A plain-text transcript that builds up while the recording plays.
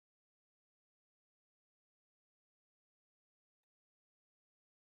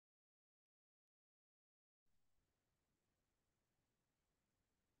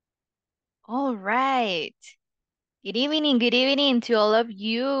All right. Good evening to all of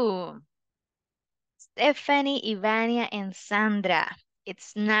you. Stephanie, Ivania, and Sandra.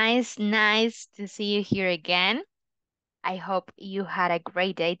 It's nice to see you here again. I hope you had a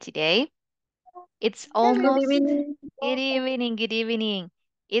great day today. It's Good almost, evening. good evening.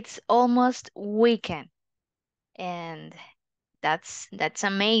 It's almost weekend. And that's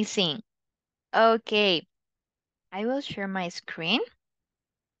amazing. Okay, I will share my screen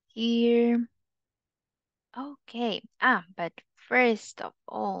here. Okay. But first of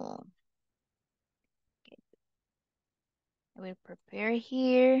all, I will prepare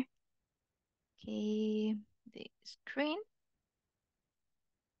here. Okay, the screen.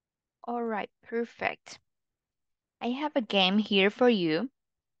 All right, perfect. I have a game here for you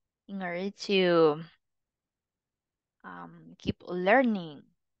in order to keep learning.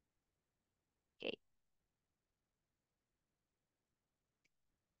 Okay.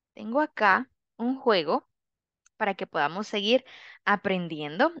 Tengo acá un juego para que podamos seguir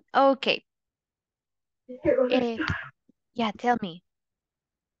aprendiendo. Okay. Eh, yeah, tell me.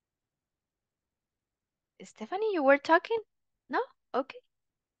 Stephanie, you were talking? No? Okay.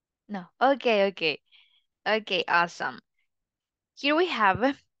 No. Okay. Okay, awesome. Here we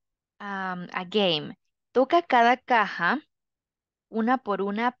have a game. Toca cada caja una por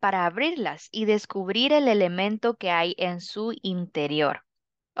una para abrirlas y descubrir el elemento que hay en su interior.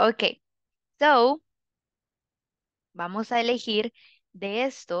 Ok, so vamos a elegir de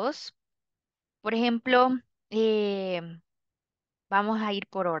estos. Por ejemplo, eh, vamos a ir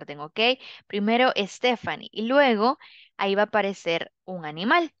por orden, ¿ok? Primero Stephanie y luego ahí va a aparecer un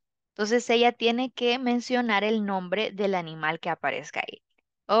animal. Entonces ella tiene que mencionar el nombre del animal que aparezca ahí.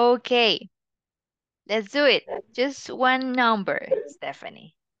 Ok, let's do it. Just one number,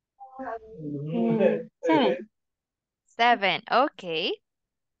 Stephanie. 7. 7. Okay.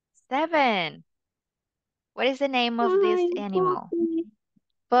 7. What is the name of this Hi, animal?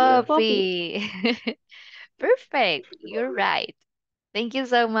 Poppy. Poppy. Puppy. Perfect. You're right. Thank you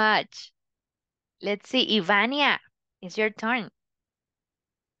so much. Let's see. Ivania, it's your turn.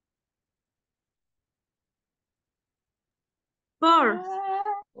 Four.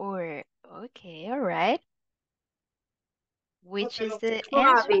 Or, okay, all right. Which is the answer?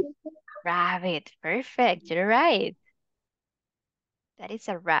 Rabbit. Rabbit. Perfect. You're right. That is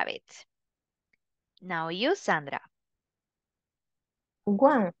a rabbit. Now you, Sandra.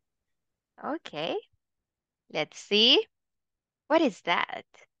 1. Okay. Let's see. What is that?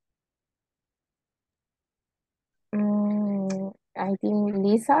 I think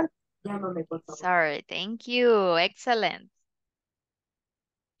lizard. Sorry. Thank you. Excellent.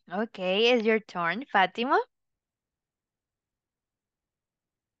 Okay, it's your turn, Fatima.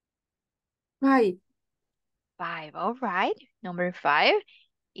 5. 5. All right. Number 5.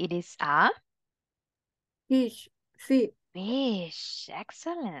 It is a Fish. 6. fish.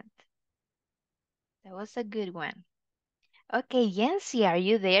 Excellent. That was a good one. Okay, Yancy, are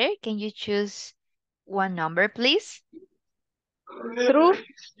you there? Can you choose one number, please? True.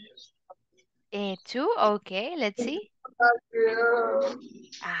 2. Okay, let's see.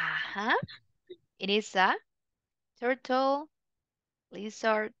 Uh-huh. It is a turtle,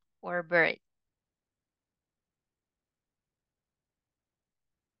 lizard, or bird.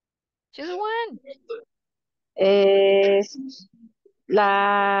 Choose one. Es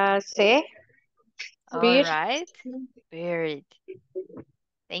la C. All Fish. right. Bird.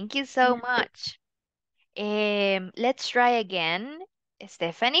 Thank you so much. Let's try again.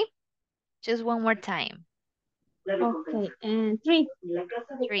 Stephanie, just one more time. Okay, and 3.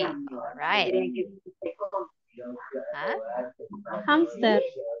 3. All right. Huh? Hamster.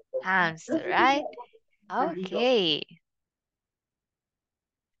 Hamster, right? Okay.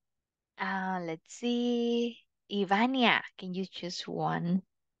 Let's see. Ivania, can you choose one,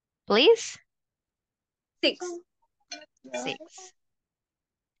 please? 6. 6.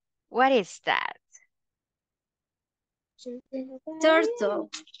 What is that? Turtle.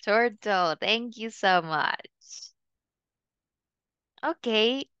 Turtle. Thank you so much.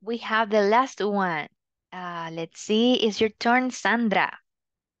 Okay, we have the last one. Let's see. It's your turn, Sandra.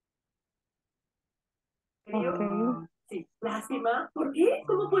 Okay. Lástima. ¿Por qué?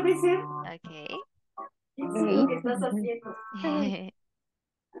 ¿Cómo puede ser? Okay. ¿Qué es lo que estás haciendo?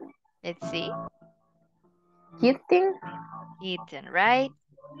 Let's see. Kitten. Kitten, right?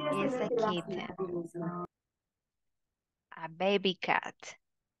 It is a kitten. A baby cat.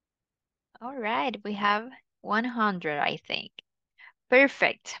 All right, we have 100, I think.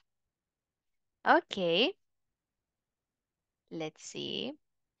 Perfect. Okay. Let's see.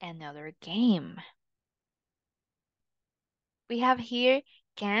 Another game. We have here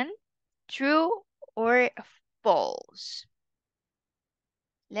true or false?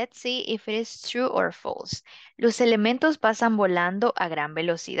 Let's see if it is true or false. Los elementos pasan volando a gran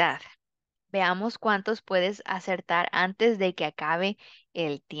velocidad. Veamos cuántos puedes acertar antes de que acabe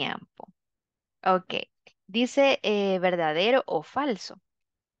el tiempo. Ok. Dice verdadero o falso.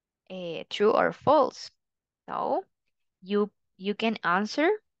 True or false. So, you can answer.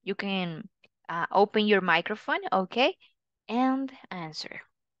 You can open your microphone, okay? And answer.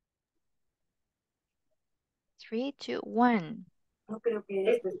 3, 2, 1. No creo que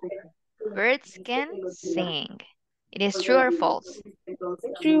esto esté. Birds can sing. It is true or false?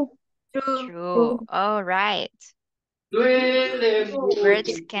 True. True. All right.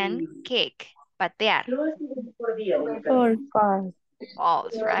 Birds can kick. Patear. False.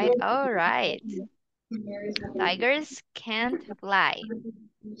 False, right? All right. Tigers can't fly.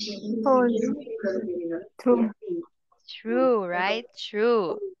 False. True. True, right?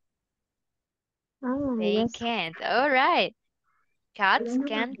 True. Ah, They yes. can't. All right. Cats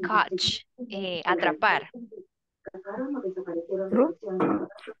can catch. Atrapar. True.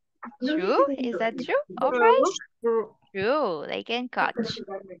 True? Is that true? All right. True. True. They can catch.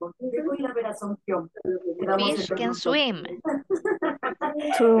 Debo ir a ver a Asunción. Quedamos en Fish can vernos hoy. swim.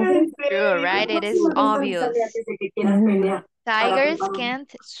 True. True, right? It is obvious. Antes de que quieras pelear. Tigers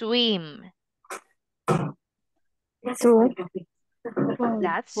can't swim. True.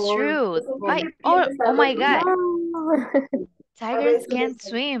 That's true. Oh my God. Tigers can't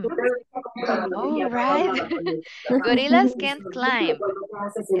swim. Oh, right. Gorillas can't climb.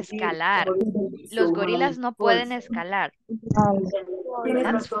 Escalar. Los gorilas no pueden escalar.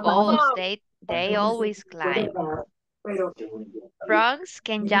 That's false. They always climb. Frogs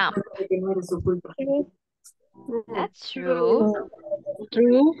can jump. That's true.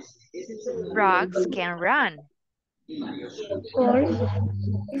 True. Frogs can run. False.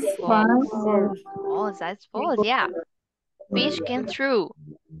 False. False. That's false. Yeah. Fish can throw.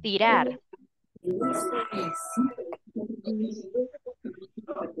 Tirar.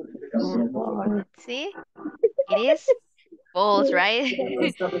 See? It is false, right?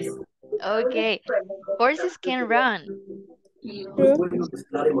 Okay. Horses can run.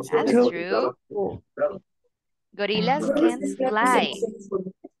 That's true. Gorillas can't fly.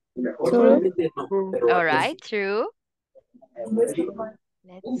 True. All right, true.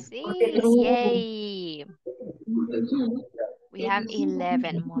 Let's see. Yay. We have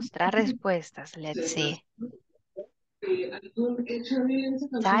 11. Mostrar respuestas. Let's see.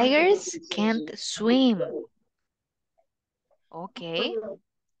 Tigers can't swim. Ok.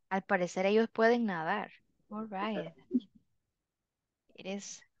 Al parecer ellos pueden nadar. All right. It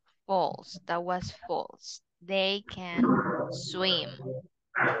is false. That was false. They can swim.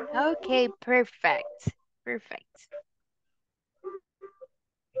 Okay, perfect. Perfect.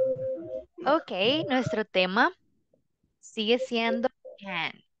 Ok, nuestro tema sigue siendo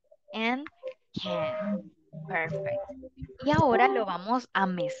can. And can. Perfect. Y ahora lo vamos a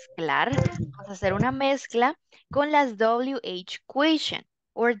mezclar. Vamos a hacer una mezcla con las WH question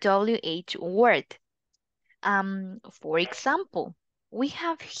or WH word. For example, we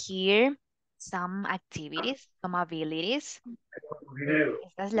have here some activities, some abilities.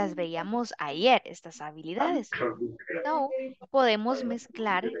 Estas las veíamos ayer, estas habilidades. So, podemos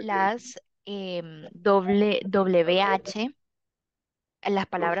mezclar las WH, las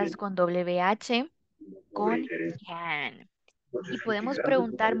palabras con WH con can. Y podemos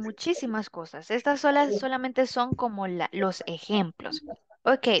preguntar muchísimas cosas. Estas solamente son como los ejemplos.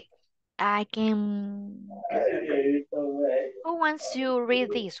 Ok, I can... Who wants to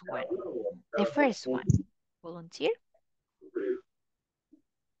read this one? The first one. Volunteer?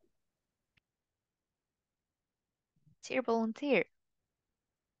 Volunteer.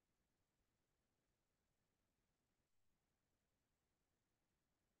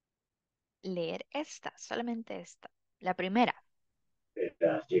 Leer esta, solamente esta. La primera.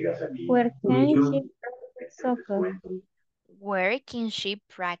 Where can she practice soccer? Where can she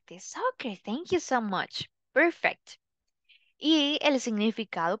practice soccer? Thank you so much. Perfect. Y el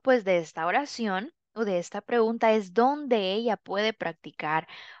significado, pues, de esta oración o de esta pregunta es dónde ella puede practicar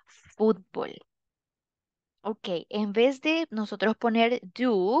fútbol. Ok, en vez de nosotros poner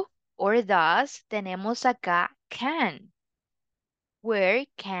do or does, tenemos acá can. Where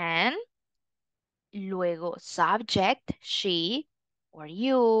can, luego subject, she, or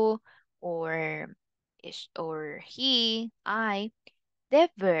you, or, or he, I,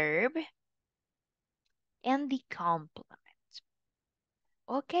 the verb, and the complement.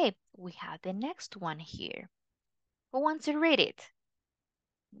 Okay, we have the next one here. Who wants to read it?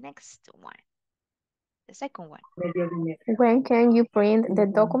 Next one. The second one. When can you print the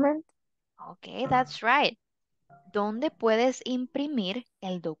document? Okay, that's right. ¿Dónde puedes imprimir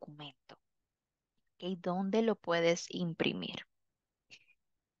el documento? Okay, ¿dónde lo puedes imprimir?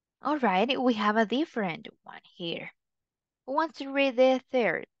 All right, we have a different one here. Who wants to read the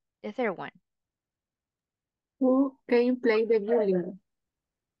third one? Who can play the violin?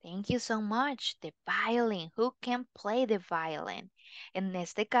 Thank you so much. The violin. Who can play the violin? En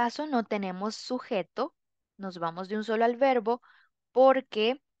este caso no tenemos sujeto. Nos vamos de un solo al verbo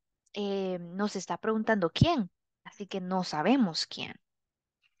porque nos está preguntando quién. Así que no sabemos quién.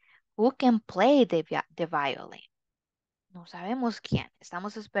 Who can play the violin? No sabemos quién.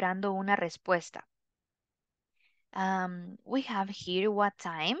 Estamos esperando una respuesta. We have here what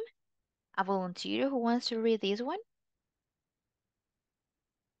time? A volunteer who wants to read this one?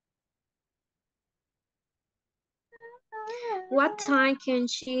 What time can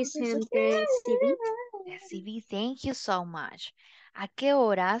she send the CV? The CV, thank you so much. ¿A qué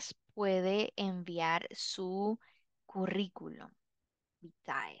horas puede enviar su currículum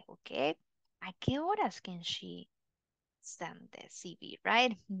vitae? Okay. ¿A qué horas can she send the CV,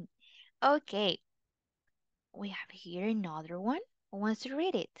 right? Okay. We have here another one. Who wants to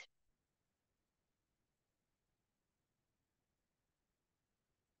read it?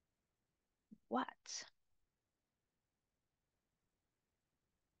 What?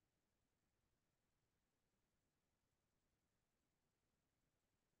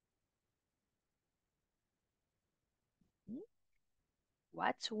 Hmm?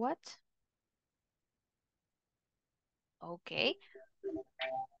 What? Okay.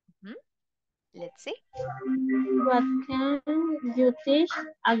 Mhm. Let's see. What can you teach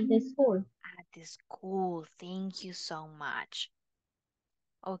at the school? At the school. Thank you so much.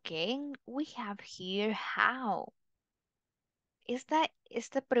 Okay. We have here how.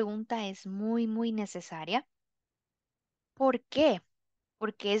 Esta pregunta es muy necesaria. ¿Por qué?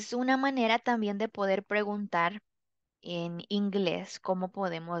 Porque es una manera también de poder preguntar en inglés cómo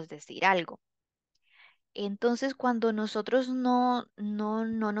podemos decir algo. Entonces, cuando nosotros no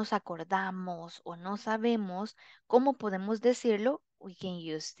nos acordamos o no sabemos cómo podemos decirlo, we can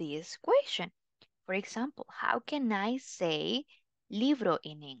use this question. For example, how can I say libro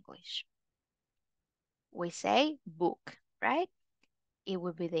in English? We say book, right? It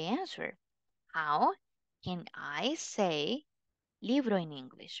would be the answer. How can I say libro in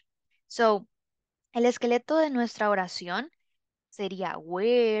English? So, el esqueleto de nuestra oración sería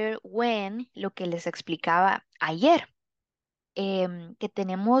where, when, lo que les explicaba ayer, que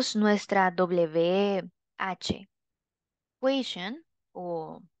tenemos nuestra WH, question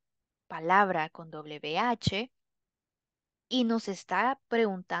o palabra con WH, y nos está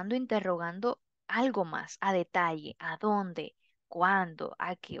preguntando, interrogando algo más a detalle, a dónde, cuándo,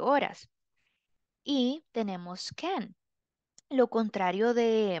 a qué horas. Y tenemos can, lo contrario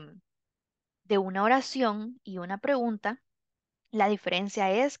de una oración y una pregunta. La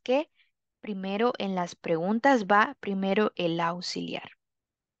diferencia es que primero en las preguntas va primero el auxiliar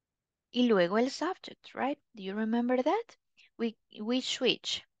y luego el subject, right? Do you remember that? We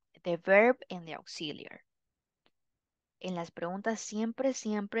switch the verb and the auxiliar. En las preguntas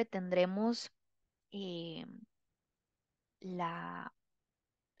siempre tendremos eh, la,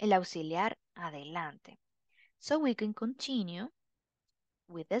 el auxiliar adelante. So we can continue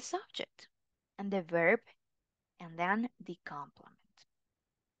with the subject and the verb and then the complement.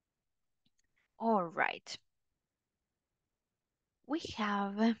 All right. We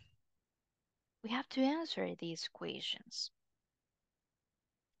have to answer these questions.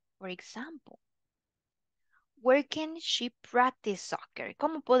 For example, where can she practice soccer?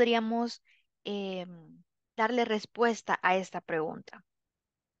 ¿Cómo podríamos darle respuesta a esta pregunta?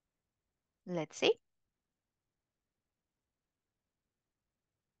 Let's see.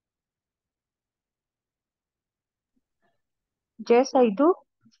 Yes, I do.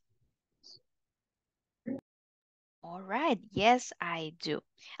 All right. Yes, I do.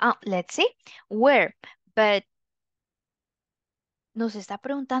 Let's see. Where? But nos está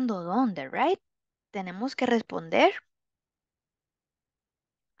preguntando dónde, right? Tenemos que responder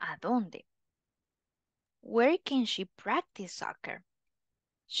a dónde. Where can she practice soccer?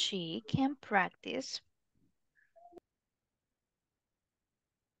 She can practice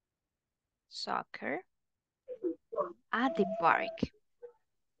soccer at the park.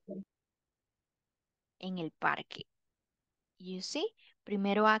 En el parque. You see?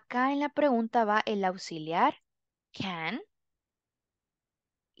 Primero acá en la pregunta va el auxiliar can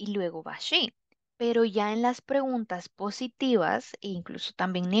y luego va she. Pero ya en las preguntas positivas e incluso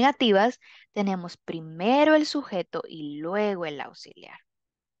también negativas, tenemos primero el sujeto y luego el auxiliar.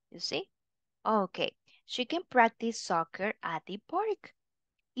 You see? Okay. She can practice soccer at the park.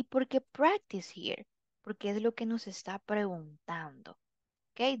 ¿Y por qué practice here? Porque es lo que nos está preguntando.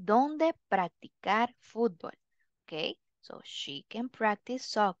 ¿Ok? ¿Dónde practicar fútbol? ¿Ok? So she can practice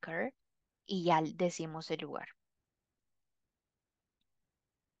soccer y ya decimos el lugar.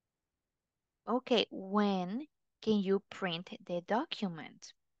 Ok, when can you print the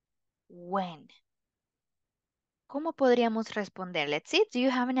document? When. ¿Cómo podríamos responder? Let's see. Do you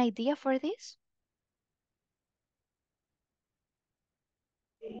have an idea for this?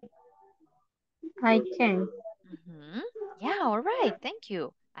 I can. Yeah, all right. Thank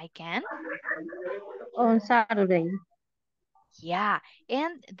you. I can. On Saturday. Yeah,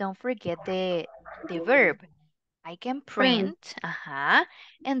 and don't forget the verb. I can Print. print.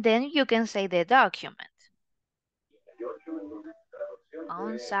 And then you can say the document.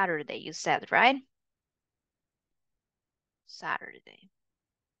 On Saturday, you said, right? Saturday.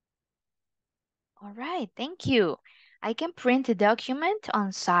 All right, thank you. I can print the document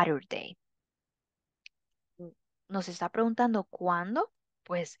on Saturday. Nos está preguntando cuándo.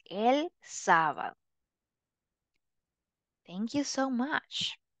 Pues el sábado. Thank you so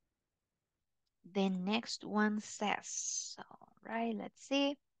much. The next one says, all right, let's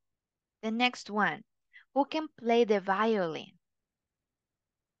see. The next one. Who can play the violin?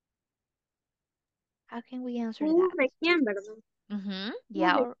 How can we answer that? ¿De quién, verdad?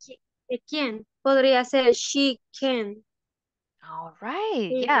 Yeah. ¿De quién? Podría ser she can. All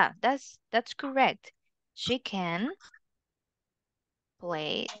right. Sí. Yeah, that's correct. She can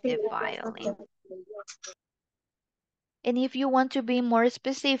play the violin. And if you want to be more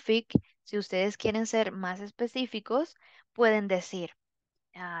specific, si ustedes quieren ser más específicos, pueden decir,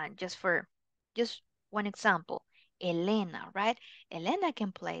 just one example, Elena, right? Elena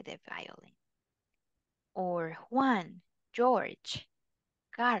can play the violin. Or Juan, George,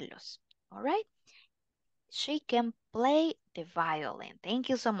 Carlos, all right? She can play the violin. Thank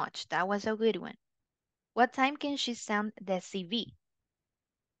you so much. That was a good one. What time can she send the CV?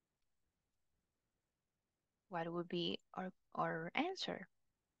 What would be our answer?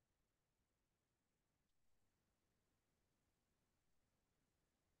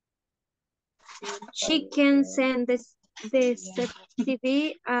 She can send the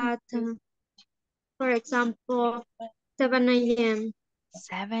CV at, for example, 7 a.m.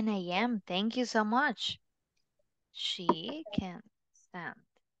 7 a.m. Thank you so much. She can send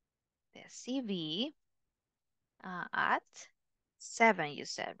the CV at 7, you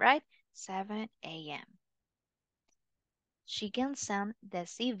said, right? 7 a.m. She can send the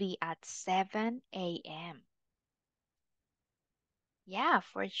CV at 7 a.m. Yeah,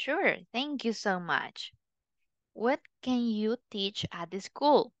 for sure. Thank you so much. What can you teach at the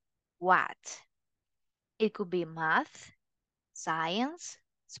school? What? It could be math, science,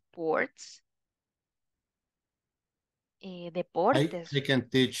 sports, deportes. I can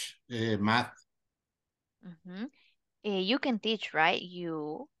teach math. Mhm. You can teach, right?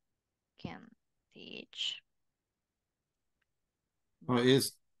 You can teach. Or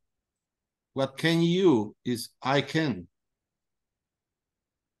is what can you is I can.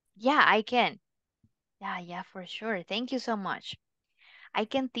 Yeah, I can. Yeah, for sure. Thank you so much. I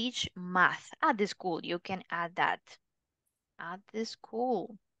can teach math at the school. You can add that. At the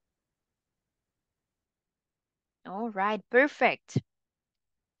school. All right, perfect.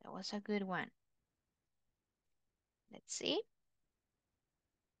 That was a good one. Let's see.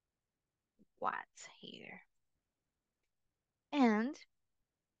 What's here? And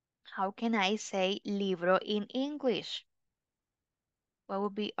how can I say libro in English? What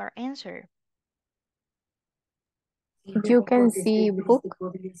would be our answer? You can see book.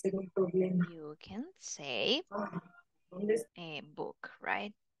 You can say a book,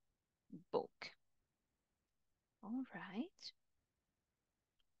 right? Book. All right.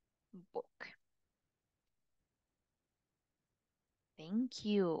 Book. Thank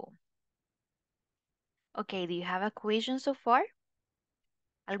you. Okay, do you have a question so far?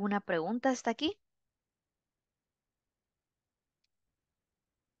 ¿Alguna pregunta hasta aquí?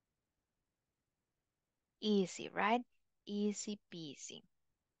 Easy, right? Easy peasy.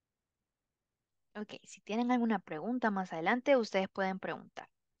 Ok, si tienen alguna pregunta más adelante, ustedes pueden preguntar.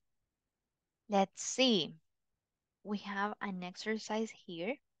 Let's see. We have an exercise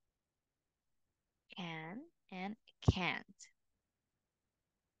here. Can and can't.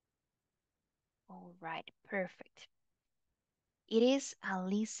 All right, perfect. It is a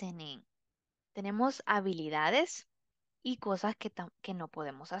listening. Tenemos habilidades y cosas que no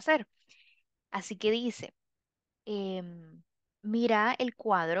podemos hacer. Así que dice, mira el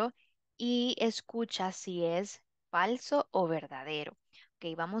cuadro y escucha si es falso o verdadero.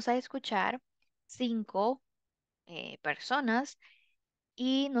 Ok, vamos a escuchar 5 personas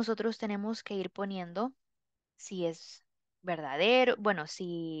y nosotros tenemos que ir poniendo si es verdadero. Bueno,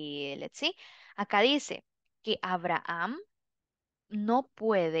 si, let's see, acá dice que Abraham no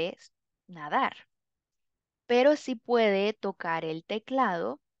puede nadar, pero sí puede tocar el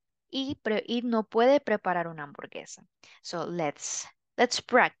teclado y no puede preparar una hamburguesa. So let's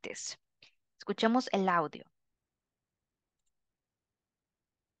practice. Escuchemos el audio.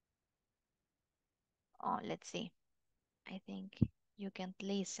 Oh, let's see. I think you can't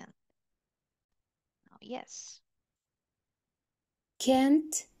listen. Oh, yes.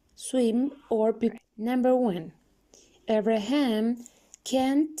 Can't swim or be. Number 1. Abraham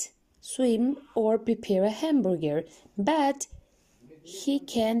can't swim or prepare a hamburger, but he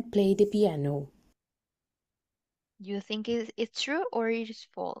can play the piano. You think it's true or it is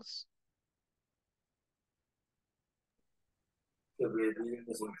false? True.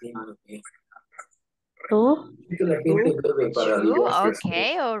 True.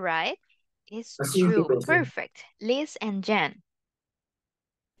 Okay, all right. It's true. Perfect. Liz and Jen.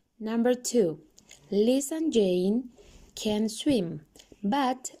 Number 2. Liz and Jane can swim,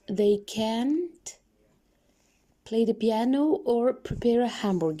 but they can't play the piano or prepare a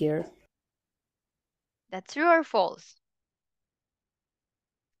hamburger. That's true or false?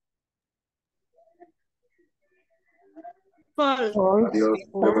 False. False.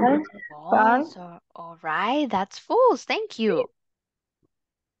 All right, that's false. Thank you.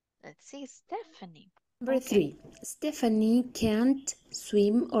 Let's see, Stephanie. Number 3. Stephanie can't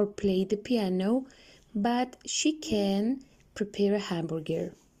swim or play the piano, but she can prepare a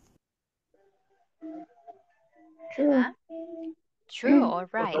hamburger. Huh? True, all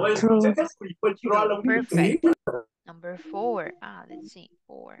right. True. Perfect. Number 4. Let's see,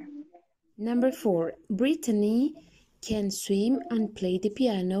 4. Number 4. Brittany can swim and play the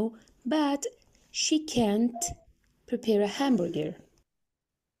piano, but she can't prepare a hamburger.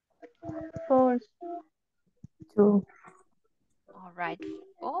 False. True. All right,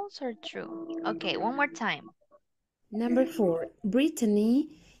 false or true? Okay, one more time. Number 4. Brittany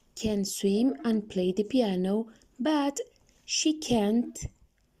can swim and play the piano, but she can't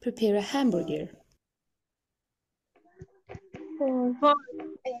prepare a hamburger. False.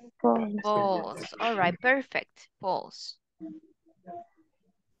 False. False. All right, perfect. False.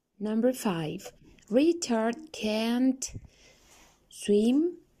 Number 5. Richard can't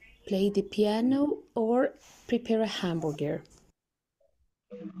swim, play the piano, or prepare a hamburger.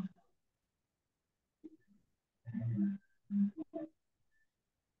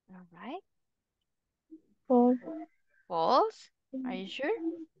 All right. False. False. Are you sure?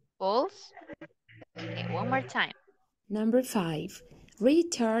 False. Okay, one more time. Number 5.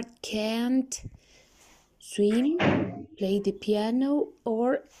 Richard can't swim, play the piano,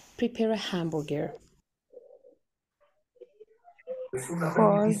 or prepare a hamburger.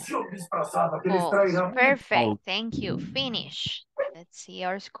 False. False. Perfect. Thank you. Finish. Let's see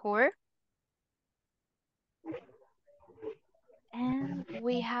our score. And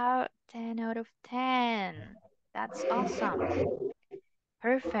we have 10 out of 10. That's awesome.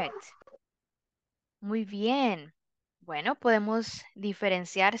 Perfect. Muy bien. Bueno, podemos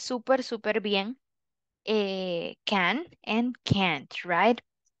diferenciar súper bien can and can't, right?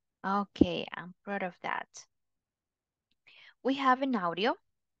 Okay, I'm proud of that. We have an audio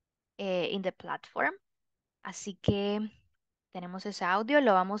in the platform, así que tenemos ese audio,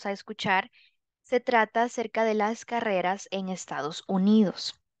 lo vamos a escuchar. Se trata acerca de las carreras en Estados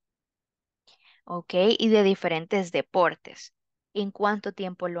Unidos, ¿ok? Y de diferentes deportes. En cuánto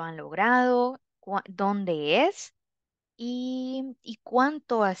tiempo lo han logrado, dónde es y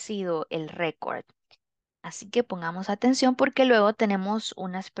cuánto ha sido el récord. Así que pongamos atención porque luego tenemos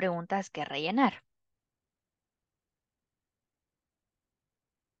unas preguntas que rellenar.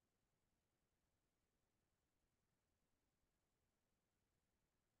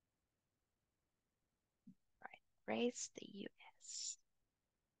 Right. Race the US.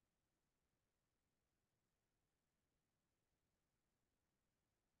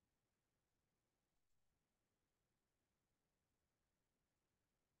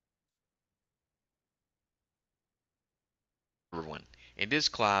 Everyone. In this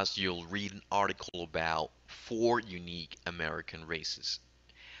class, you'll read an article about 4 unique American races.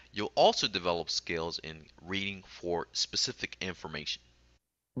 You'll also develop skills in reading for specific information.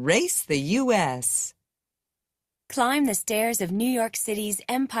 Race the U.S. Climb the stairs of New York City's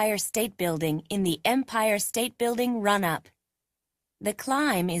Empire State Building in the Empire State Building Run-Up. The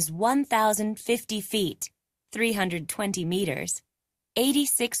climb is 1,050 feet, 320 meters,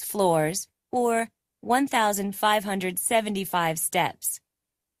 86 floors, or 1,575 steps.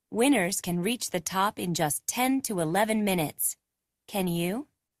 Winners can reach the top in just 10 to 11 minutes. Can you?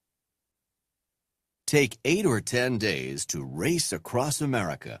 Take 8 or 10 days to race across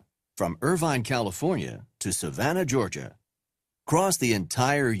America, from Irvine, California to Savannah, Georgia. Cross the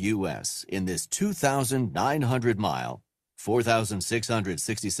entire U.S. in this 2,900-mile,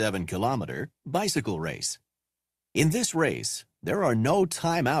 4,667-kilometer bicycle race. In this race, there are no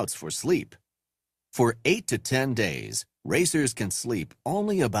timeouts for sleep. For 8 to 10 days, racers can sleep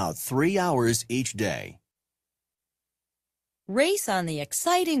only about 3 hours each day. Race on the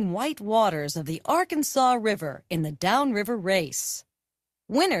exciting white waters of the Arkansas River in the downriver race.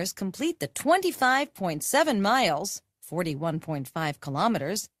 Winners complete the 25.7 miles, 41.5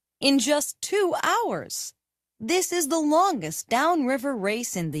 kilometers, in just 2 hours. This is the longest downriver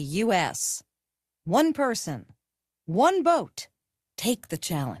race in the U.S. One person, one boat. Take the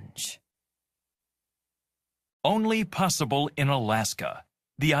challenge. Only possible in Alaska,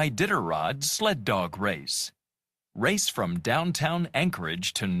 the Iditarod Sled Dog Race. Race from downtown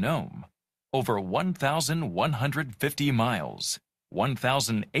Anchorage to Nome, over 1,150 miles,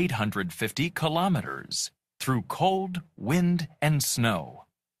 1,850 kilometers, through cold, wind, and snow.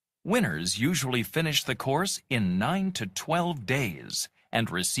 Winners usually finish the course in 9 to 12 days and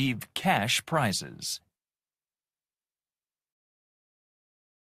receive cash prizes.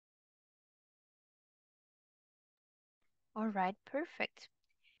 All right, perfect.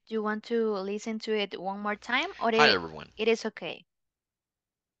 Do you want to listen to it one more time, or Hi, everyone. it is okay?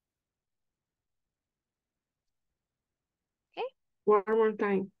 Okay, One more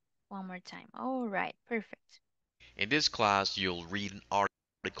time. one more time. All right, perfect. In this class, you'll read an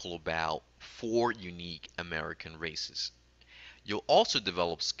article about 4 unique American races. You'll also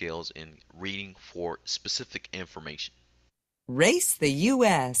develop skills in reading for specific information. Race the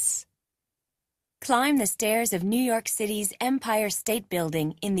U.S. Climb the stairs of New York City's Empire State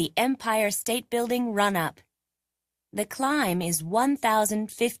Building in the Empire State Building run-up. The climb is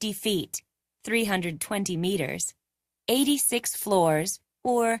 1,050 feet, 320 meters, 86 floors,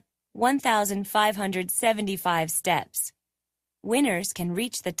 or 1,575 steps. Winners can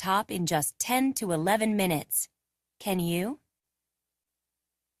reach the top in just 10 to 11 minutes. Can you?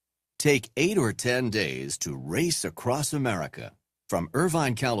 Take 8 or 10 days to race across America, from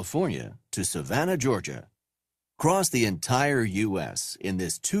Irvine, California to Savannah, Georgia. Cross the entire U.S. in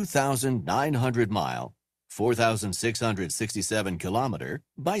this 2,900-mile, 4,667-kilometer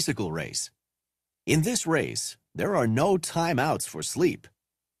bicycle race. In this race, there are no timeouts for sleep.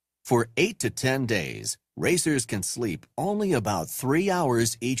 For 8 to 10 days, racers can sleep only about 3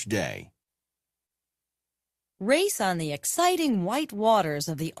 hours each day. Race on the exciting white waters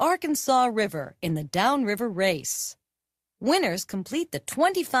of the Arkansas River in the downriver race. Winners complete the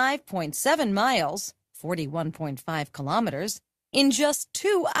 25.7 miles, 41.5 kilometers, in just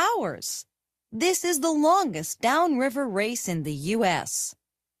 2 hours. This is the longest downriver race in the U.S.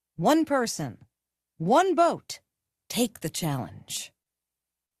 One person, one boat. Take the challenge.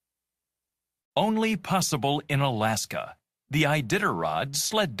 Only possible in Alaska, the Iditarod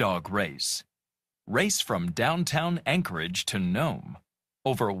Sled Dog Race. Race from downtown Anchorage to Nome,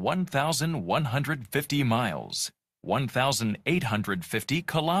 over 1,150 miles, 1,850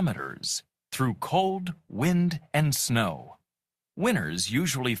 kilometers, through cold, wind, and snow. Winners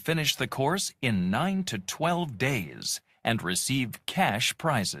usually finish the course in 9 to 12 days and receive cash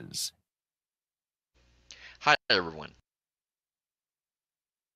prizes. Hi, everyone.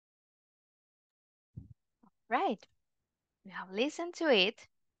 Right. We have listened to it,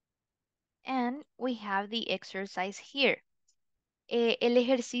 and we have the exercise here. El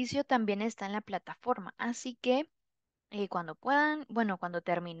ejercicio también está en la plataforma, así que cuando puedan, bueno, cuando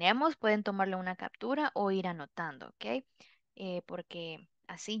terminemos, pueden tomarle una captura o ir anotando, ¿ok? Porque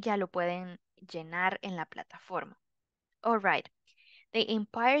así ya lo pueden llenar en la plataforma. All right. The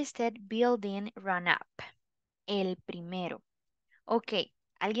Empire State Building Run-Up. El primero. Ok.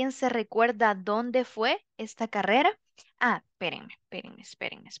 ¿Alguien se recuerda dónde fue esta carrera? Ah, espérenme.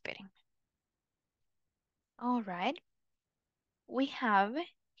 All right. We have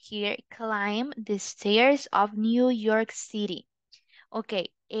here climb the stairs of New York City. Ok,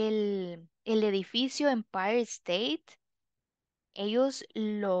 el edificio Empire State, ellos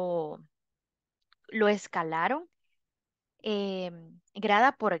lo escalaron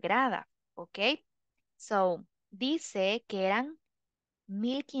grada por grada, ok. So, dice que eran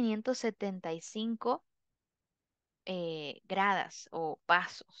 1575 gradas o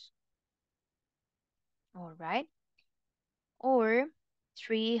pasos. All right. Or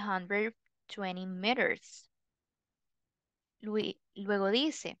 320 meters. Luego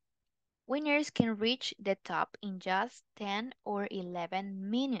dice, winners can reach the top in just 10 or 11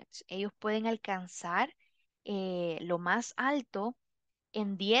 minutes. Ellos pueden alcanzar lo más alto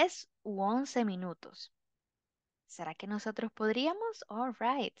en 10 u 11 minutos. ¿Será que nosotros podríamos? All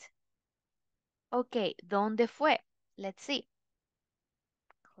right. Ok, ¿dónde fue? Let's see.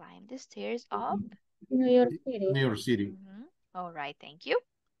 Climb the stairs up. New York City. New York City. All right, thank you.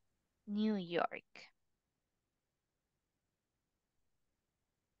 New York.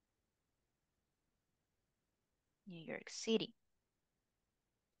 New York City.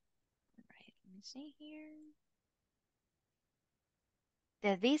 All right, let me see here.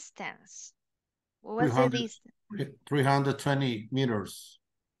 The distance. What was the distance? 320 meters.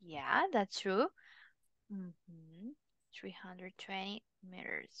 Yeah, that's true. 320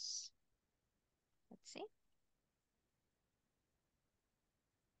 meters. Let's see.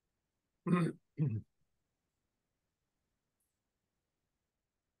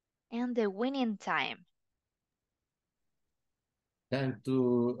 And the winning time. 10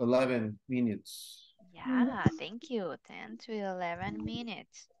 to 11 minutes. Yeah, thank you. 10 to 11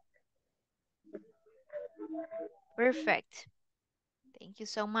 minutes. Perfect. Thank you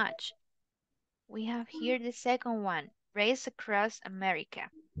so much. We have here the second one. Race across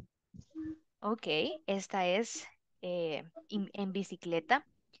America. Ok, esta es en bicicleta.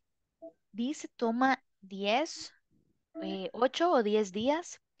 Dice toma 8 o 10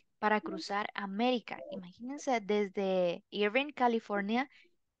 días para cruzar América. Imagínense desde Irvine, California,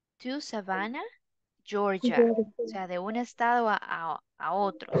 to Savannah, Georgia. O sea, de un estado a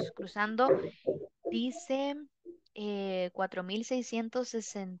otros. Cruzando, dice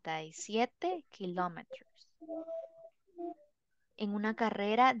 4.667 kilómetros. En una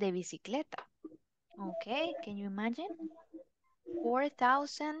carrera de bicicleta. Ok, can you imagine?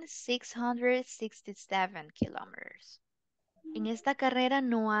 4,667 kilómetros. En esta carrera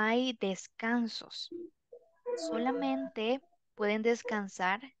no hay descansos. Solamente pueden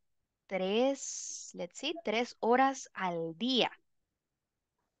descansar 3 horas al día.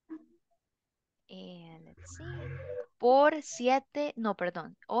 Let's see. Por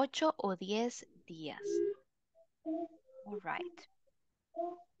 8 o 10 días. All right.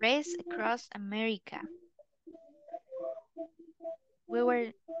 Race across America. Where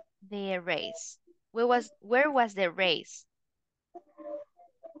were the race? Where was the race?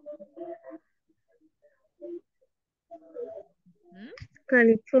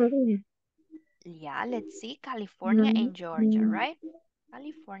 California. Yeah, let's see. California and Georgia, right?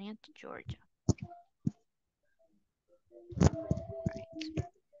 California to Georgia. Right.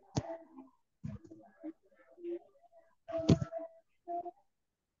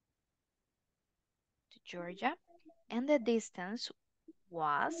 To Georgia. And the distance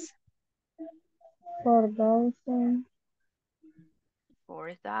was 4,000.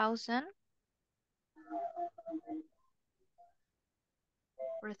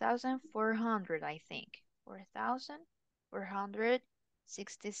 4,400, I think.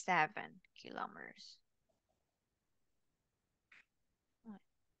 4,467 kilometers.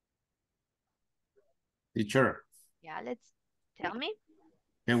 Teacher. Yeah, let's tell me.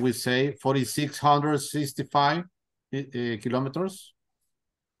 Can we say 4,665 kilometers?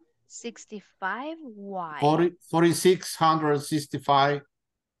 65, why? 4,665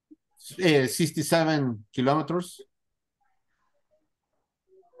 67 kilometers.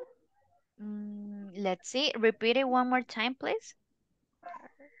 Let's see. Repeat it one more time, please.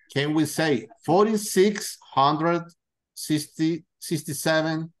 Can we say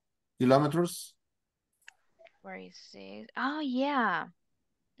 4,667 kilometers? 46. Oh, yeah.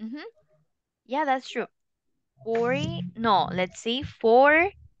 Yeah, that's true. 40. No, let's see.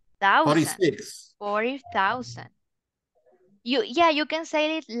 4,000. 46. 40,000. You can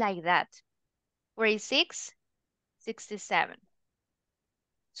say it like that. 46, 67.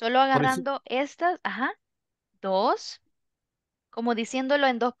 Solo agarrando estas, dos, como diciéndolo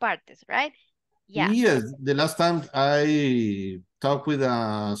en dos partes, right? Yeah. Yes, the last time I talked with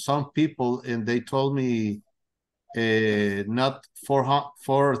some people and they told me not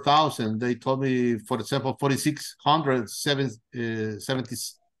 4,000. They told me, for example,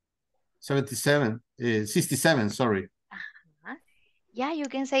 67, sorry. Yeah, you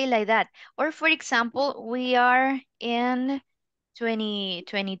can say it like that. Or for example, we are in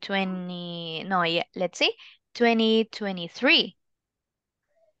 2020, no, yeah, let's see, 2023.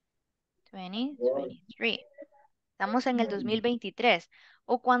 2023. Estamos en el 2023.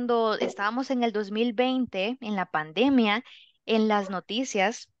 O cuando estábamos en el 2020, en la pandemia, en las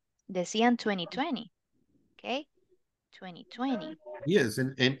noticias decían 2020. Okay? 2020. Yes,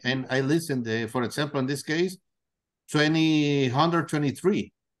 and I listened, for example, in this case,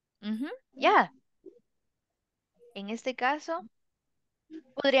 123. Yeah. En este caso,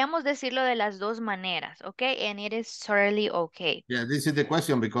 Podríamos decirlo de las dos maneras, ¿ok? And it is totally okay. Yeah, this is the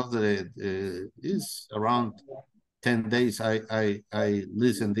question because it's around 10 days I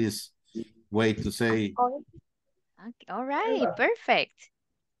listen this way to say. Okay, all right, perfect.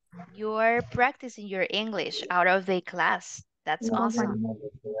 You are practicing your English out of the class. That's awesome.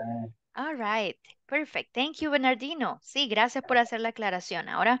 All right, perfect. Thank you, Bernardino. Sí, gracias por hacer la aclaración.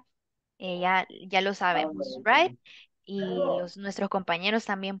 Ahora ya lo sabemos, right? Y nuestros compañeros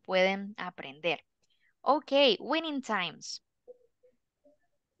también pueden aprender. Ok, winning times.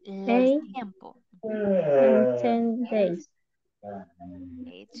 El 8 tiempo. and 10 days.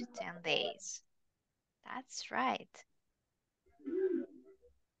 8 to 10 days. That's right.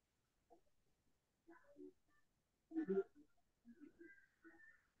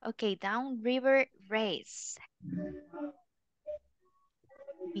 Okay, downriver race.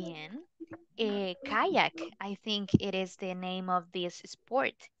 Bien. Kayak, I think it is the name of this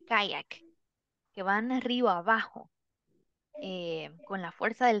sport. Kayak. Que van río abajo. Con la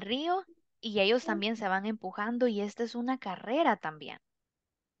fuerza del río. Y ellos también se van empujando. Y esta es una carrera también.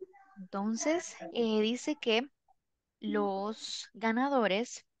 Entonces, dice que los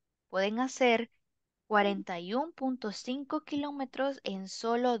ganadores pueden hacer 41.5 kilómetros en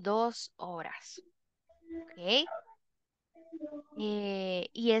solo 2 horas. ¿Ok?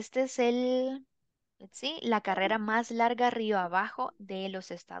 Y este es la carrera más larga río abajo de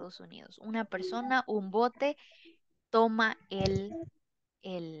los Estados Unidos. Una persona, un bote, toma el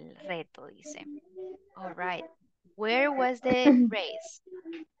reto, dice. All right. Where was the race?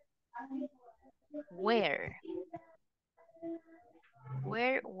 Where?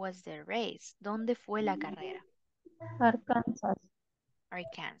 Where was the race? ¿Dónde fue la carrera? Arkansas.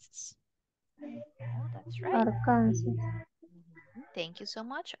 Arkansas. Oh, that's right. Arkansas. Thank you so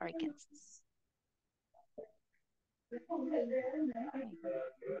much, Arkansas.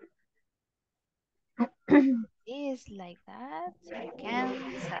 Is like that.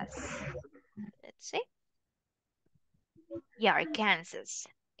 Arkansas. Let's see. Yeah, Arkansas.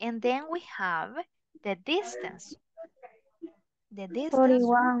 And then we have the distance. The distance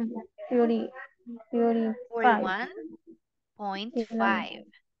 41, 30, 35. 41.5.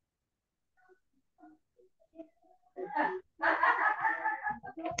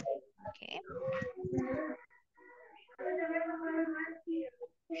 Okay.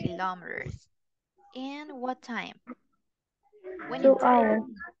 Kilometers. And what time? Winning 2 time. hours.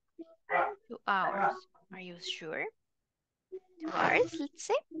 2 hours. Are you sure? 2 hours, let's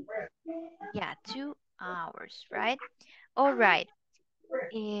see. Yeah, 2 hours, right? All right.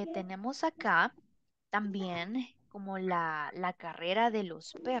 Tenemos acá también como la carrera de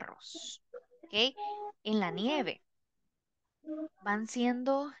los perros. ¿Ok? En la nieve. Van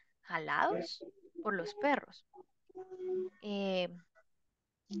siendo jalados por los perros.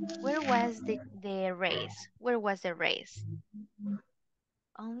 Where was the race? Where was the race?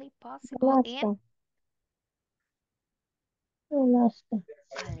 Only possible in Alaska.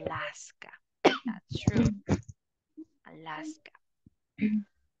 Alaska. That's true. Alaska.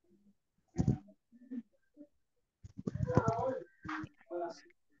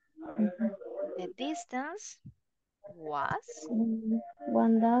 The distance was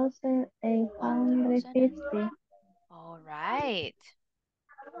 1,850. All right.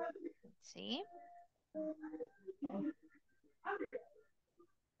 Let's see.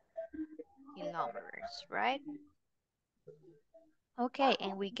 Kilometers, right? Okay,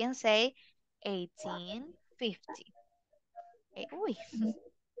 and we can say 1850. Uy.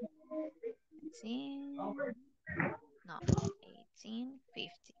 18, no,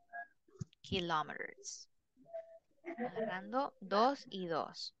 1850 kilometers. Agarrando 2 y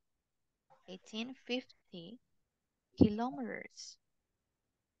 2. 1850 kilometers.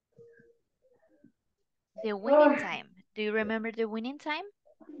 The winning time. Do you remember the winning time?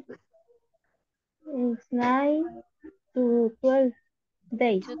 It's 9 to 12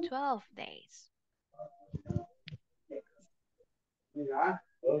 days. To 12 days. Right.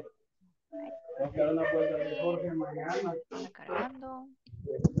 Está cargando.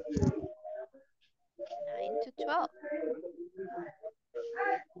 9 to 12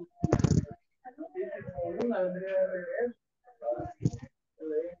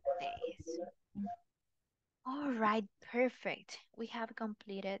 days. All right, perfect. We have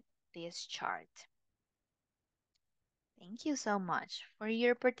completed this chart. Thank you so much for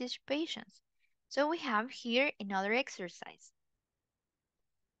your participations. So we have here another exercise.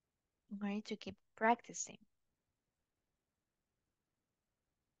 I'm going to keep practicing.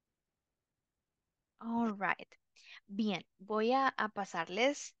 All right. Bien, voy a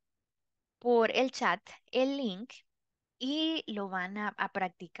pasarles por el chat el link y lo van a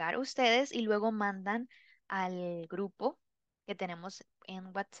practicar ustedes y luego mandan al grupo que tenemos en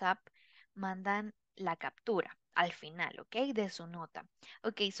WhatsApp, mandan la captura al final, ¿ok? De su nota.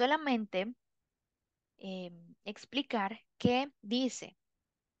 Ok, solamente explicar que dice,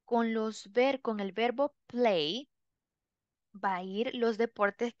 con el verbo play va a ir los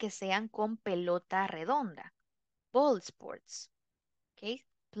deportes que sean con pelota redonda, ball sports, ¿ok?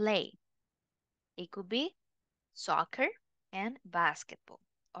 Play. It could be soccer and basketball.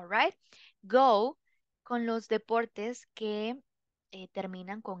 All right. Go con los deportes que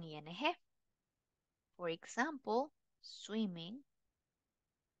terminan con ing. For example, swimming.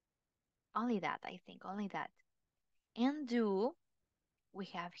 Only that, I think, only that. And do, we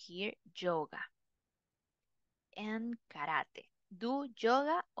have here yoga and karate. Do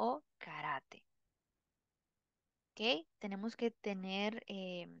yoga o karate. ¿Ok? Tenemos que tener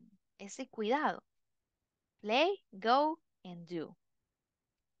ese cuidado. Play, go, and do.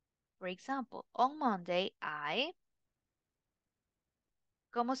 For example, on Monday,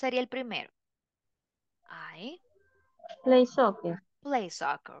 ¿cómo sería el primero? I Play soccer. play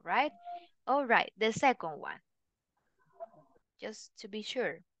soccer, right? All right, the second one, just to be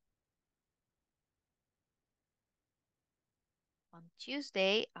sure. On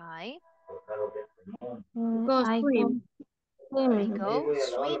Tuesday, Go I swim. I Swimming. go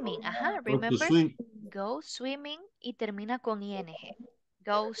swimming. Ajá, Or to remember? swim. Go swimming y termina con ing.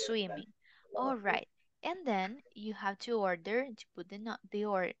 Go swimming. All right. And then you have to order to put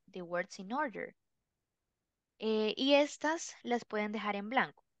the words in order. Y estas las pueden dejar en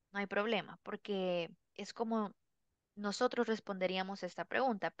blanco. No hay problema, porque es como nosotros responderíamos esta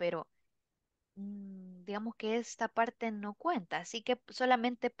pregunta, pero digamos que esta parte no cuenta, así que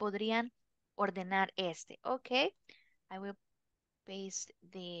solamente podrían ordenar este. Ok, I will paste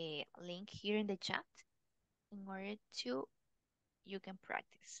the link here in the chat in order to you can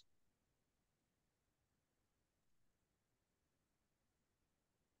practice.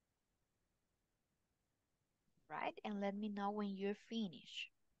 Right, and let me know when you're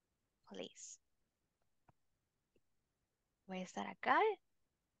finished, please. Voy a estar acá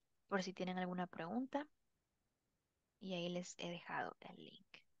por si tienen alguna pregunta y ahí les he dejado el link.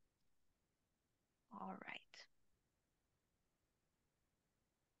 All right.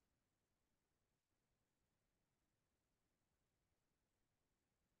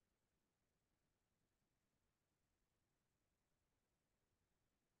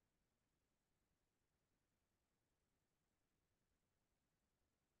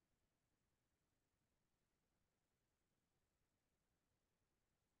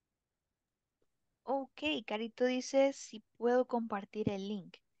 Ok, Carito dice si puedo compartir el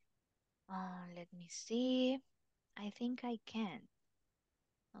link. Let me see. I think I can.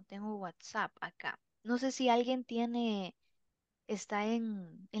 No tengo WhatsApp acá. No sé si alguien está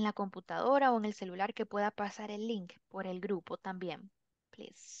en la computadora o en el celular que pueda pasar el link por el grupo también.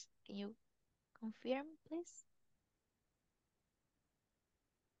 Please, can you confirm, please?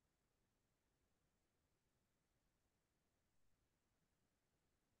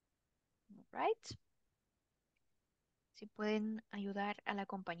 All right. Si pueden ayudar a la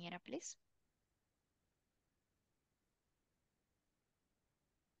compañera, please.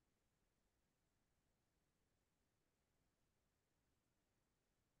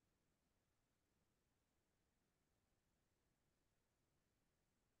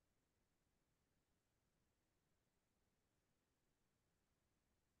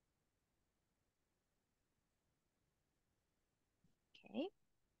 Ok.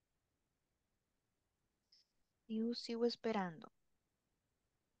 Yo sigo esperando.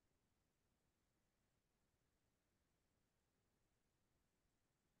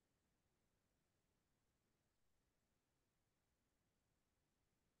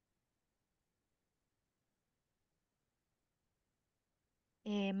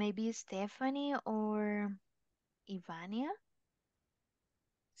 Maybe Stephanie or Ivania.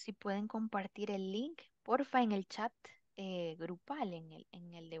 Si pueden compartir el link, porfa, en el chat grupal,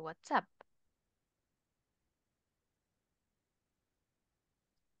 en el de WhatsApp.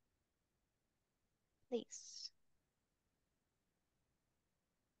 Please.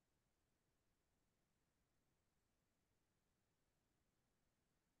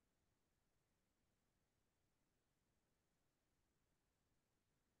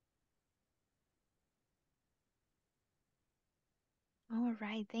 All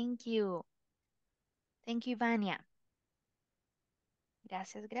right, thank you. Thank you, Ivania.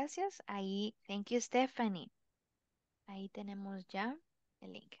 Gracias, gracias. Ahí, thank you, Stephanie. Ahí tenemos ya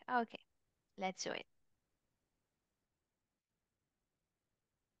el link. Ok, let's do it.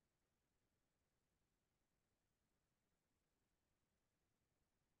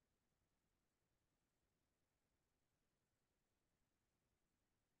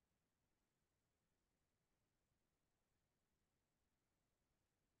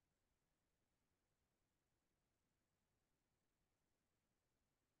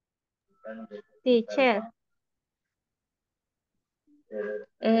 Teacher.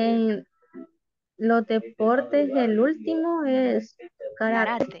 En los deportes, el último es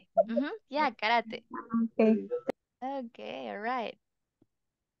karate. Karate. Yeah, karate. Okay. Okay, all right.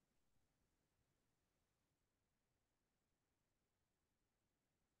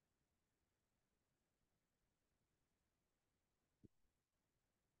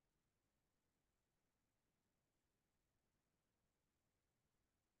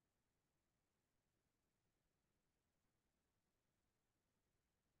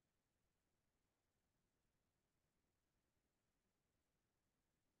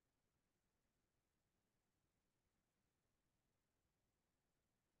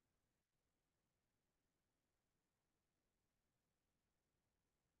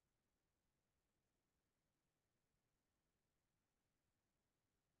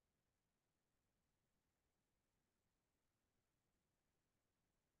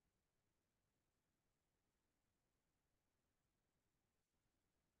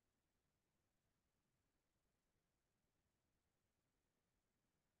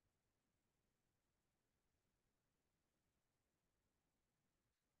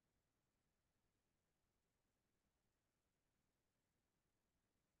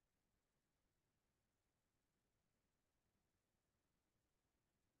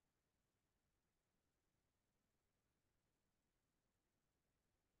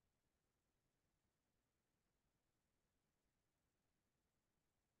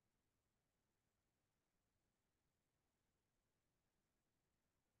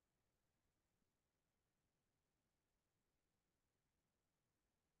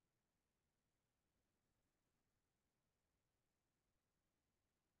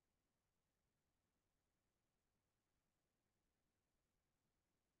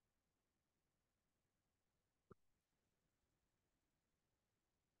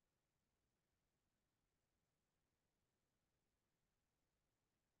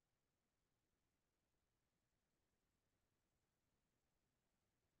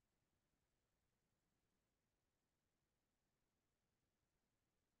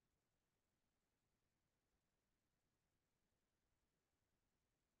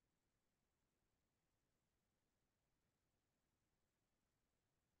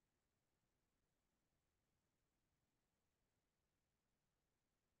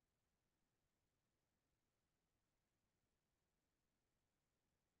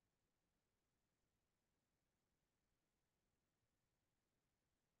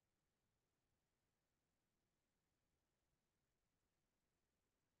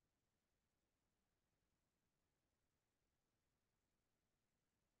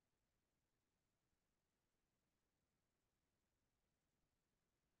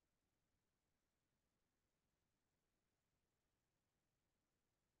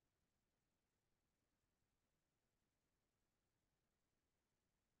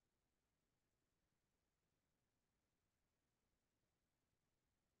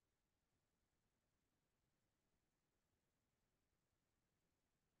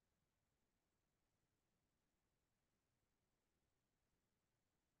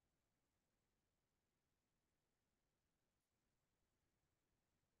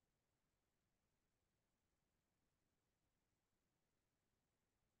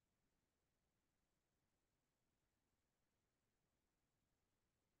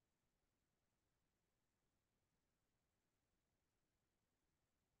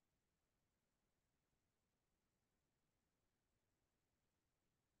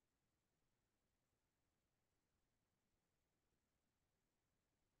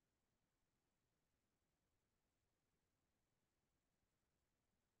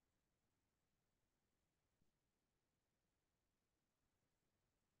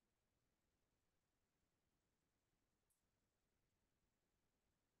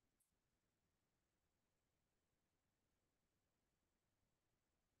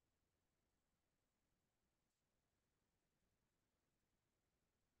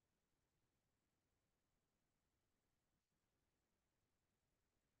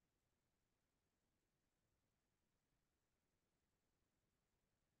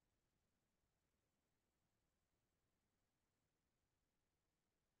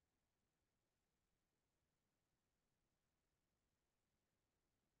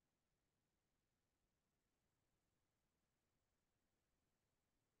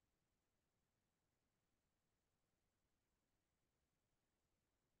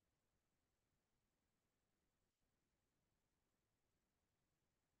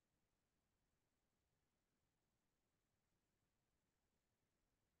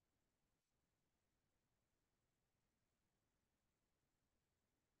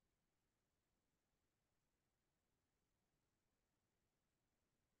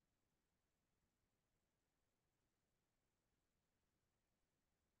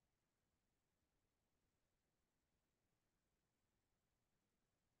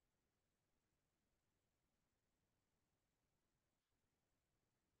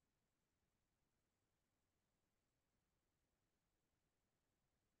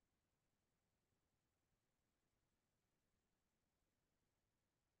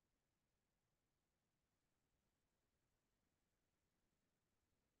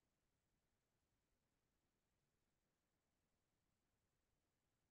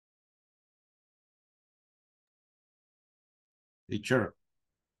 Teacher.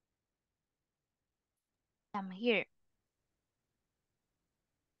 I'm here.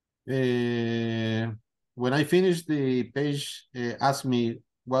 When I finish the page, ask me,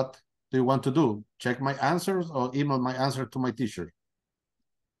 what do you want to do? Check my answers or email my answer to my teacher?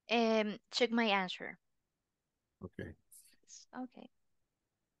 Check my answer. Okay. Okay.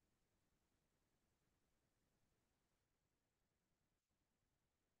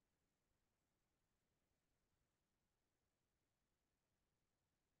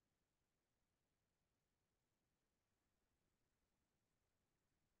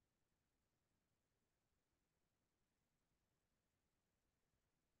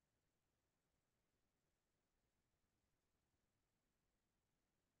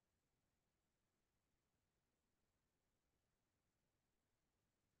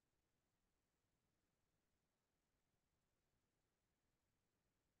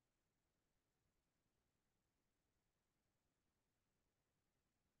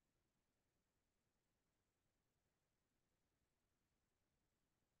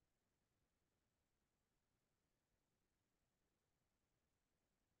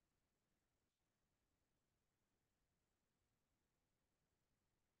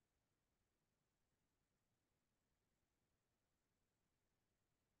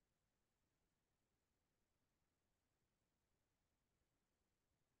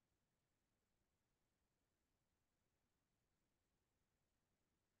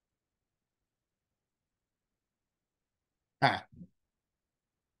 Ah,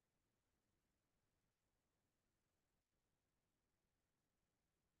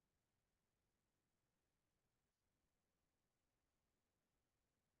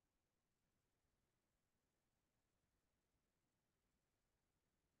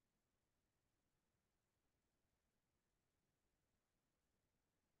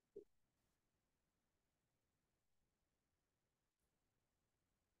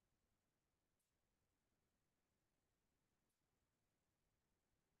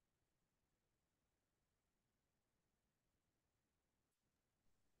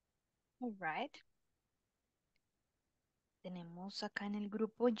 All right. Tenemos acá en el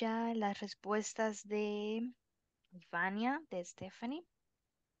grupo ya las respuestas de Vania, de Stephanie.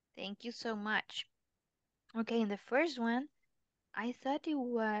 Thank you so much. Okay, in the first one, I thought it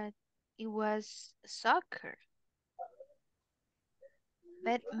was soccer,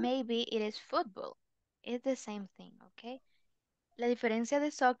 but maybe it is football. It's the same thing, okay? La diferencia de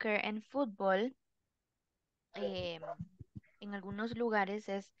soccer en fútbol en algunos lugares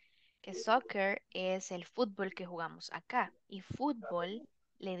es que soccer es el fútbol que jugamos acá y fútbol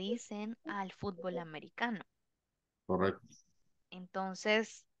le dicen al fútbol americano. correcto.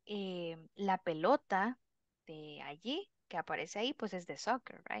 Entonces, la pelota de allí, que aparece ahí, pues es de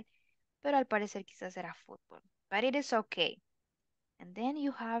soccer, right? Pero al parecer quizás era fútbol. But it is okay. And then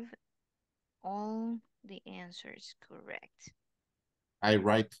you have all the answers correct. I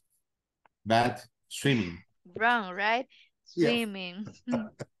write bad swimming. Wrong, right? Yeah. Swimming.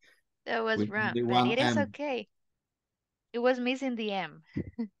 That was With wrong, the but one it is M. okay. It was missing the M.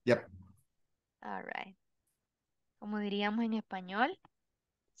 Yep. All right. Como diríamos en español,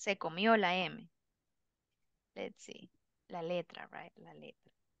 se comió la M. Let's see. La letra, right? La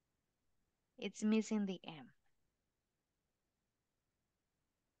letra. It's missing the M.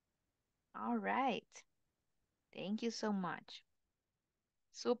 All right. Thank you so much.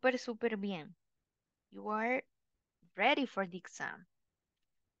 Super, super bien. You are ready for the exam.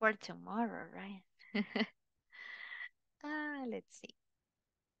 For tomorrow, right? Let's see.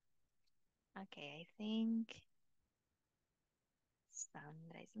 Okay, I think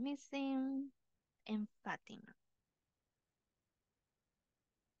Sandra is missing and Fatima.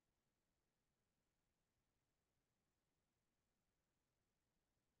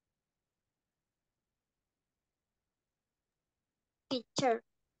 Teacher.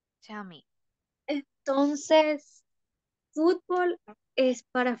 Tell me. Entonces, fútbol es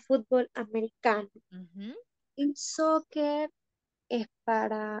para fútbol americano Mhm. y soccer es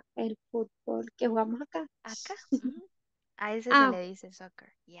para el fútbol que jugamos acá. Acá. Mhm. A ese se Ah, le dice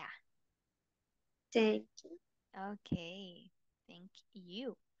soccer. Yeah. thank you. Okay. Thank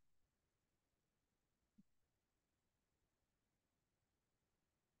you.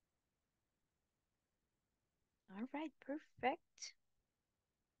 All right, perfect.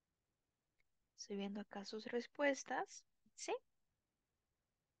 Estoy viendo acá sus respuestas. Sí.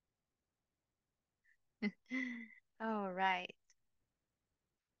 All right.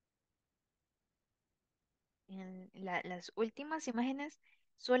 En las últimas imágenes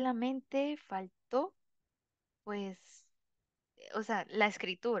solamente faltó, pues, o sea, la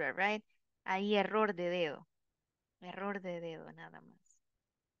escritura, right? Hay error de dedo. Error de dedo, nada más.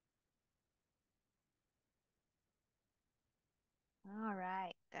 All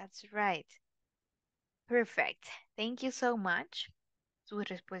right, that's right. Perfect. Thank you so much. Sus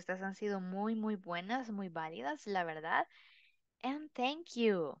respuestas han sido muy, muy buenas, muy válidas, la verdad. And thank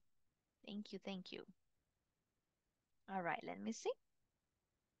you. Thank you, thank you. All right, let me see.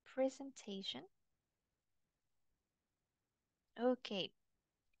 Presentation. Okay.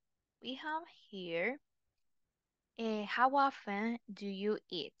 We have here, how often do you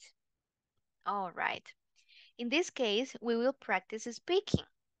eat? All right. In this case, we will practice speaking.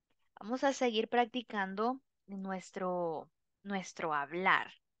 Vamos a seguir practicando nuestro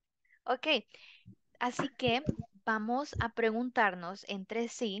hablar. Ok, así que vamos a preguntarnos entre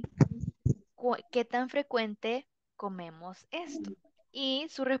sí qué tan frecuente comemos esto. Y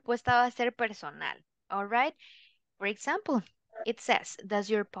su respuesta va a ser personal. All right. For example, it says, does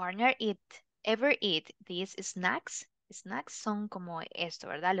your partner ever eat these snacks? Snacks son como esto,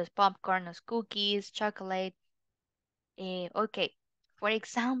 ¿verdad? Los popcorn, los cookies, chocolate. Okay. For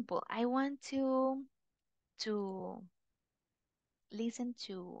example, I want to listen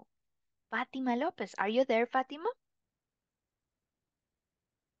to Fatima Lopez. Are you there, Fatima?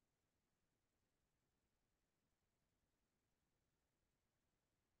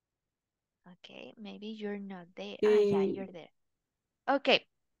 Okay, maybe you're not there. Ah, yeah, you're there. Okay,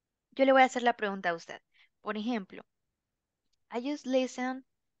 yo le voy a hacer la pregunta a usted. Por ejemplo, I just listen,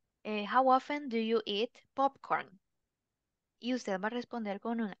 how often do you eat popcorn? Y usted va a responder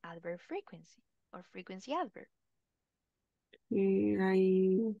con un adverb frequency or frequency adverb.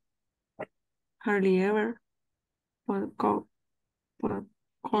 I hardly ever popcorn.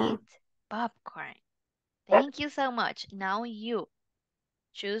 Eat popcorn. Thank you so much. Now you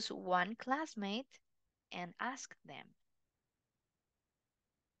choose one classmate and ask them.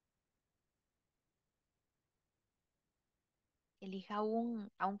 Elija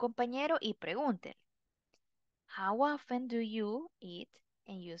a un compañero y pregúntele. How often do you eat?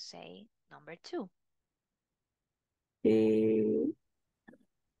 And you say number 2.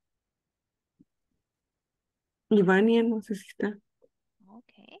 Ivania, no sé si está.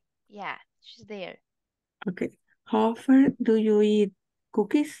 Okay. Yeah, she's there. Okay. How often do you eat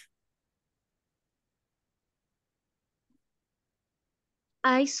cookies?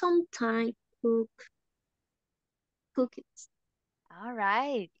 I sometimes cook cookies. All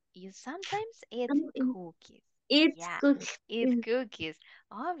right. You sometimes eat cookies. Eat Yeah, cookies. eat cookies.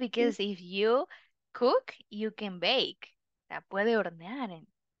 Oh, because if you cook, you can bake. O sea, puede hornear.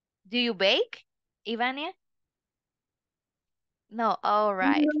 Do you bake, Ivania? No, all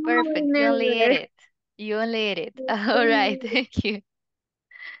right. No, Perfect. You only eat never. it. You only eat it. All right. Thank you.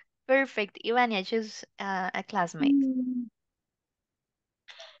 Perfect. Ivania, choose a classmate.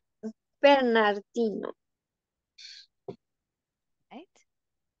 Bernardino. Right?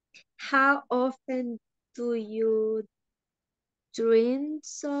 How often do you drink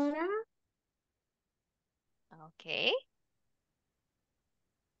soda? Okay.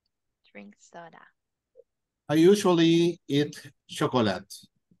 Drink soda. I usually eat chocolate.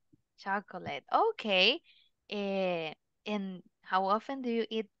 Chocolate. Okay. And how often do you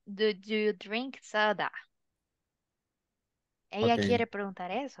eat, do you drink soda? Ella Okay. quiere preguntar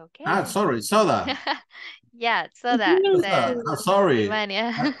eso, okay? Ah, sorry, soda. Yeah, soda. Soda. Oh, sorry.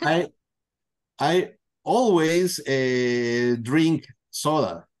 Ivania. I always drink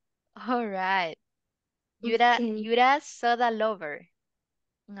soda. All right. Okay. You're a soda lover.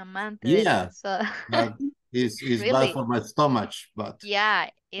 Un amante de la Yeah, soda. but it's bad Really? for my stomach, but Yeah,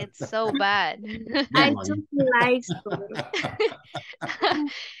 it's so bad. I come on. don't like soda.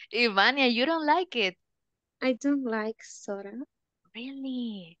 Ivania, you don't like it? I don't like soda.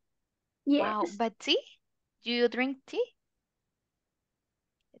 Really? Yes. Wow, but tea? Do you drink tea?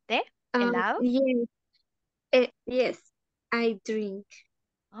 ¿Té? ¿Helado? Yes. Yes, I drink.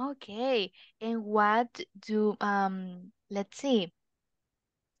 Okay. And what do, let's see.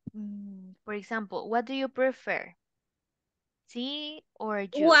 For example, what do you prefer? Tea or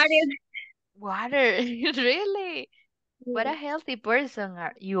juice? Water. Water. Really? What a Yes. healthy person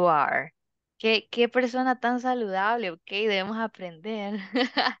you are. Qué persona tan saludable, ok, debemos aprender.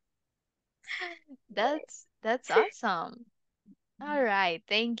 That's awesome. All right,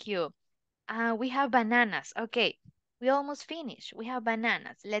 thank you. We have bananas. Okay, we almost finished. We have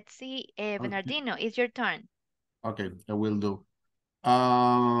bananas. Let's see, Bernardino, it's your turn. Okay, I will do.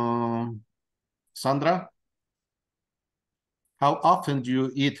 Sandra, how often do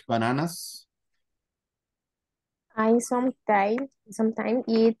you eat bananas? I sometimes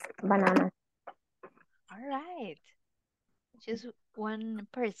eat banana. All right, just one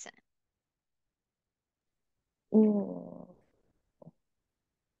person. Mm,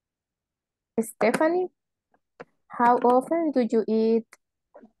 Stephanie, how often do you eat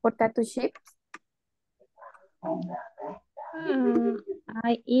potato chips?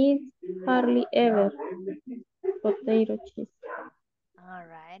 I eat hardly ever potato chips. All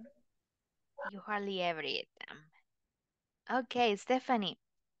right. You hardly ever eat them. Okay, Stephanie,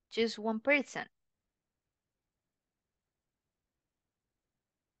 choose one person.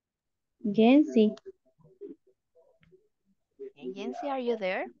 Jency, Hey, Yancy, are you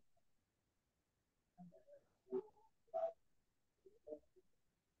there?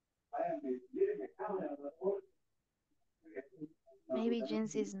 Maybe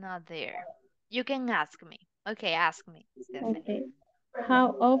Yancy is not there. You can ask me. Okay, ask me, Stephanie. okay.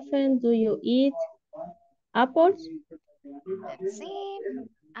 How often do you eat apples? Let's see.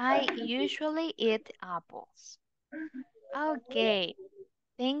 I usually eat apples. Okay,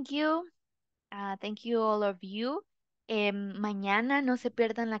 thank you. Thank you all of you. Mañana no se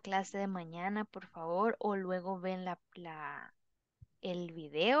pierdan la clase de mañana, por favor, o luego ven el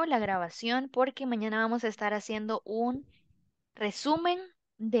video, la grabación, porque mañana vamos a estar haciendo un resumen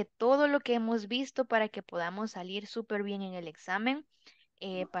de todo lo que hemos visto para que podamos salir súper bien en el examen,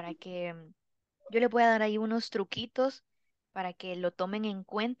 para que yo le voy a dar ahí unos truquitos para que lo tomen en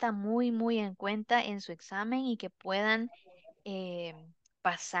cuenta, muy, muy en cuenta en su examen y que puedan eh,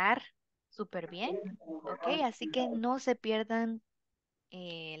 pasar súper bien. ¿Ok? Así que no se pierdan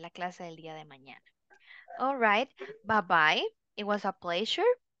la clase del día de mañana. All right. Bye bye. It was a pleasure.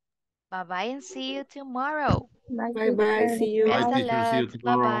 Bye bye and see you tomorrow. Bye bye, see you. Bye, Best of teacher. See you luck. Bye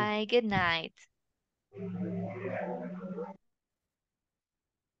tomorrow. bye. Good night.